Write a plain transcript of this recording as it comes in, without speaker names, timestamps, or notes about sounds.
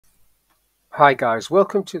Hi guys,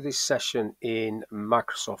 welcome to this session in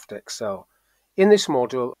Microsoft Excel. In this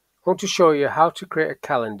module, I want to show you how to create a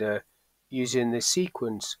calendar using the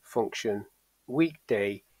sequence function,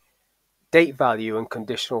 weekday, date value and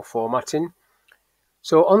conditional formatting.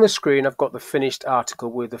 So on the screen I've got the finished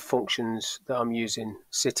article with the functions that I'm using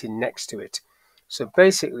sitting next to it. So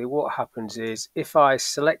basically what happens is if I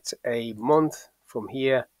select a month from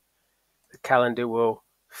here, the calendar will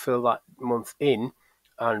fill that month in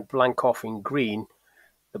and blank off in green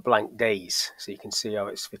the blank days, so you can see how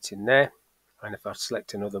it's fitting there. And if I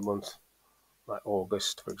select another month like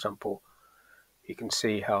August, for example, you can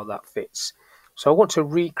see how that fits. So I want to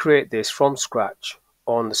recreate this from scratch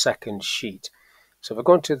on the second sheet. So if I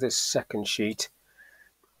go into this second sheet,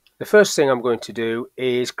 the first thing I'm going to do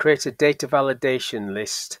is create a data validation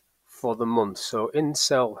list for the month. So in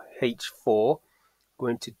cell H4, go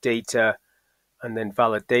into data and then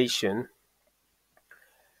validation,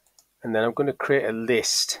 and then I'm going to create a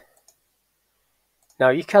list. Now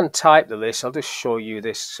you can type the list. I'll just show you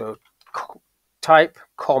this. So type,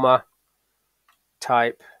 comma,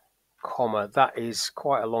 type, comma. That is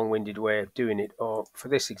quite a long-winded way of doing it. Or for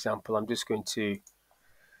this example, I'm just going to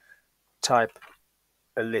type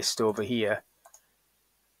a list over here.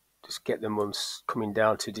 Just get the months coming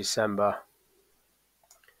down to December.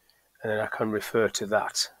 And then I can refer to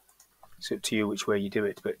that. It's up to you which way you do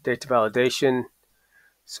it. But data validation,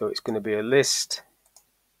 so it's going to be a list.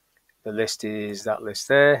 The list is that list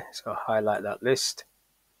there. So I'll highlight that list.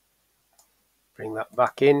 Bring that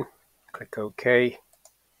back in. Click OK.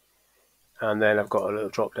 And then I've got a little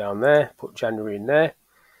drop down there, put January in there,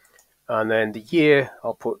 and then the year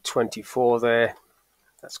I'll put 24 there.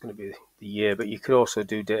 That's going to be the year, but you could also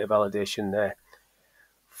do data validation there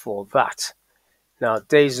for that. Now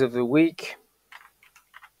days of the week,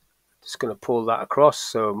 just going to pull that across,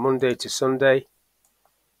 so Monday to Sunday,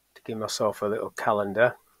 to give myself a little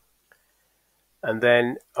calendar. And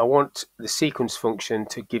then I want the sequence function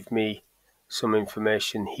to give me some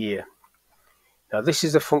information here. Now this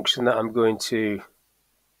is the function that I'm going to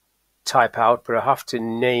type out, but I have to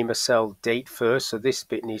name a cell date first, so this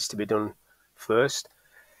bit needs to be done first.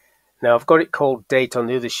 Now I've got it called date on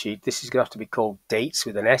the other sheet. This is going to have to be called dates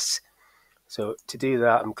with an S. So to do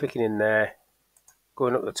that, I'm clicking in there,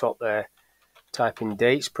 going up the top there, typing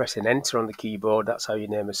dates, pressing enter on the keyboard. That's how you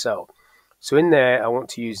name a cell. So in there I want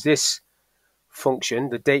to use this function,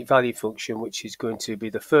 the date value function, which is going to be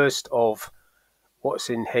the first of what's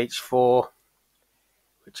in H4,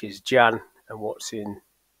 which is Jan, and what's in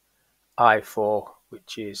I4,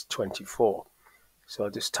 which is 24. So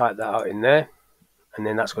I'll just type that out in there, and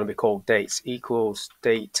then that's going to be called dates equals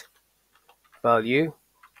date value.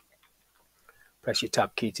 Press your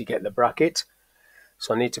tab key to get the bracket.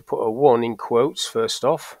 So I need to put a 1 in quotes first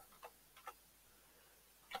off,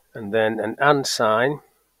 and then an and sign,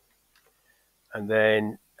 and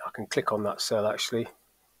then I can click on that cell actually,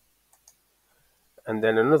 and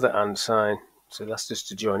then another and sign. So that's just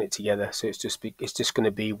to join it together. So it's just going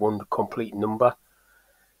to be one complete number.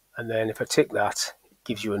 And then if I tick that, it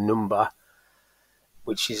gives you a number,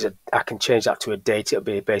 which is I can change that to a date. It'll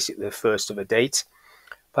be basically the first of a date.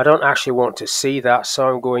 But I don't actually want to see that, so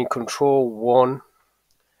I'm going Control 1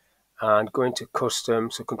 and going to Custom.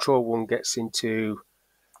 So Control 1 gets into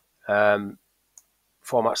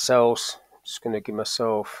Format Cells. I'm just going to give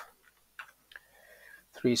myself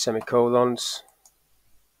 3 semicolons,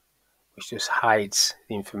 which just hides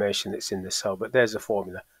the information that's in the cell, but there's the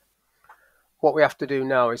formula. What we have to do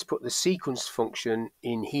now is put the sequence function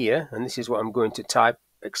in here, and this is what I'm going to type,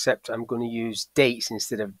 except I'm going to use dates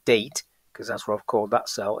instead of date, because that's what I've called that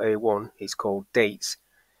cell, A1 is called dates.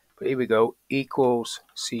 But here we go, equals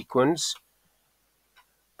sequence,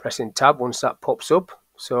 pressing tab once that pops up.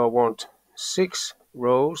 So I want 6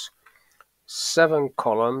 rows, 7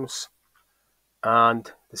 columns,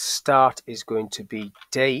 and the start is going to be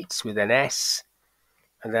dates with an S,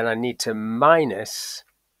 and then I need to minus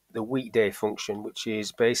the weekday function, which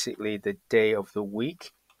is basically the day of the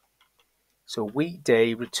week. So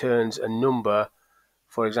weekday returns a number.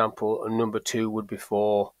 For example, a number 2 would be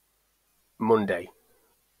for Monday.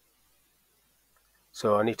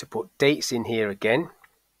 So I need to put dates in here again,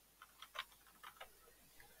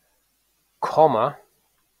 comma,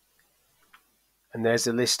 and there's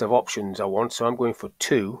a list of options I want. So I'm going for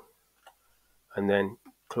 2, and then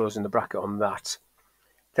closing the bracket on that.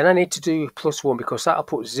 Then I need to do +1 because that'll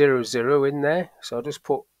put 0, 0 in there. So I'll just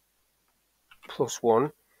put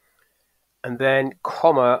 +1. And then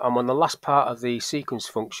comma, I'm on the last part of the sequence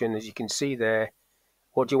function. As you can see there,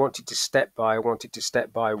 what do you want it to step by? I want it to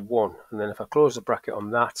step by 1. And then if I close the bracket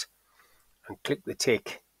on that and click the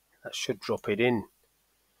tick, that should drop it in.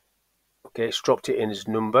 Okay, it's dropped it in as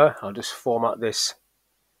number. I'll just format this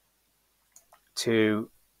to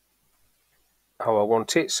how I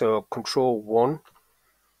want it. So Control 1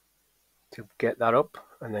 to get that up,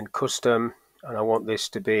 and then custom, and I want this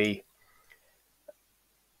to be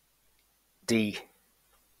D.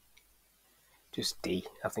 Just D.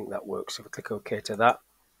 I think that works. If I click OK to that,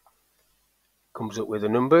 comes up with the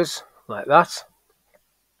numbers like that.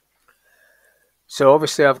 So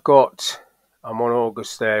obviously I'm on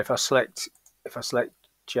August there. If I select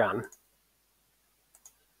Jan,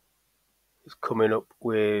 it's coming up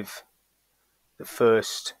with the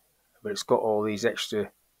 1st, but it's got all these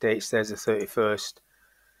extra dates. There's the 31st.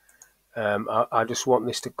 I just want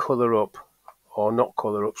this to colour up, or not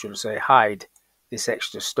colour up, should I say, hide this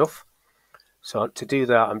extra stuff. So to do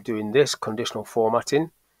that, I'm doing this conditional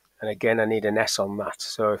formatting, and again I need an S on that.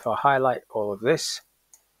 So if I highlight all of this,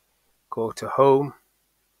 go to Home,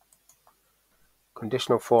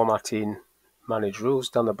 Conditional Formatting, Manage Rules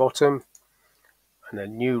down the bottom, and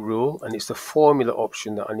then New Rule, and it's the formula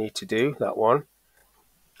option that I need to do, that one.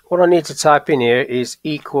 What I need to type in here is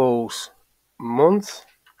equals month,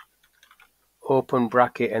 open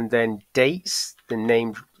bracket, and then dates, the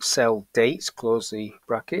named cell dates, close the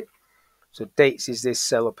bracket. So dates is this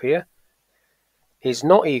cell up here, is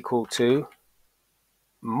not equal to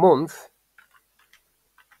month,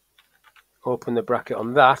 open the bracket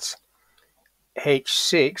on that,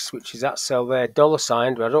 H6, which is that cell there,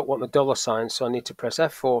 $sign, but I don't want the $sign, so I need to press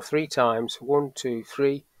F4 3 times, 1, 2,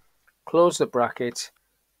 3, close the bracket.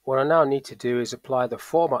 What I now need to do is apply the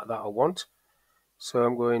format that I want. So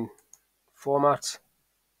I'm going format,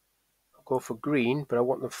 I'll go for green, but I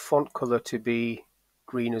want the font color to be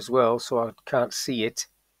green as well, so I can't see it.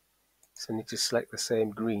 So I need to select the same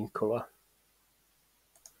green color.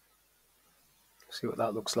 See what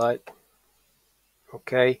that looks like.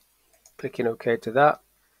 Okay, clicking OK to that,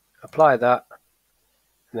 apply that,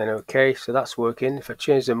 and then OK. So that's working. If I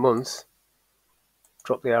change the month,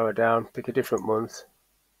 drop the arrow down, pick a different month.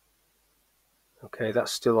 Okay,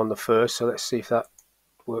 that's still on the 1st, so let's see if that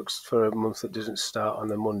works for a month that doesn't start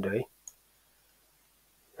on a Monday.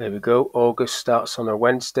 There we go. August starts on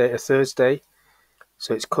a Thursday.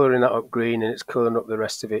 So it's colouring that up green, and it's colouring up the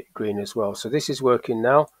rest of it green as well. So this is working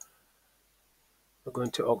now. We're going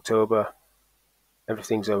to October.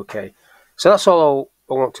 Everything's okay. So that's all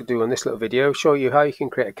I want to do on this little video. Show you how you can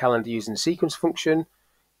create a calendar using the sequence function,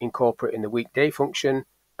 incorporating the weekday function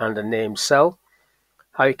and a named cell.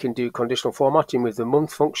 How you can do conditional formatting with the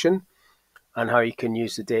month function, and how you can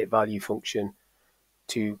use the date value function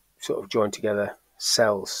to sort of join together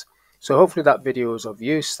cells. So hopefully that video is of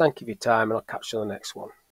use. Thank you for your time, and I'll catch you on the next one.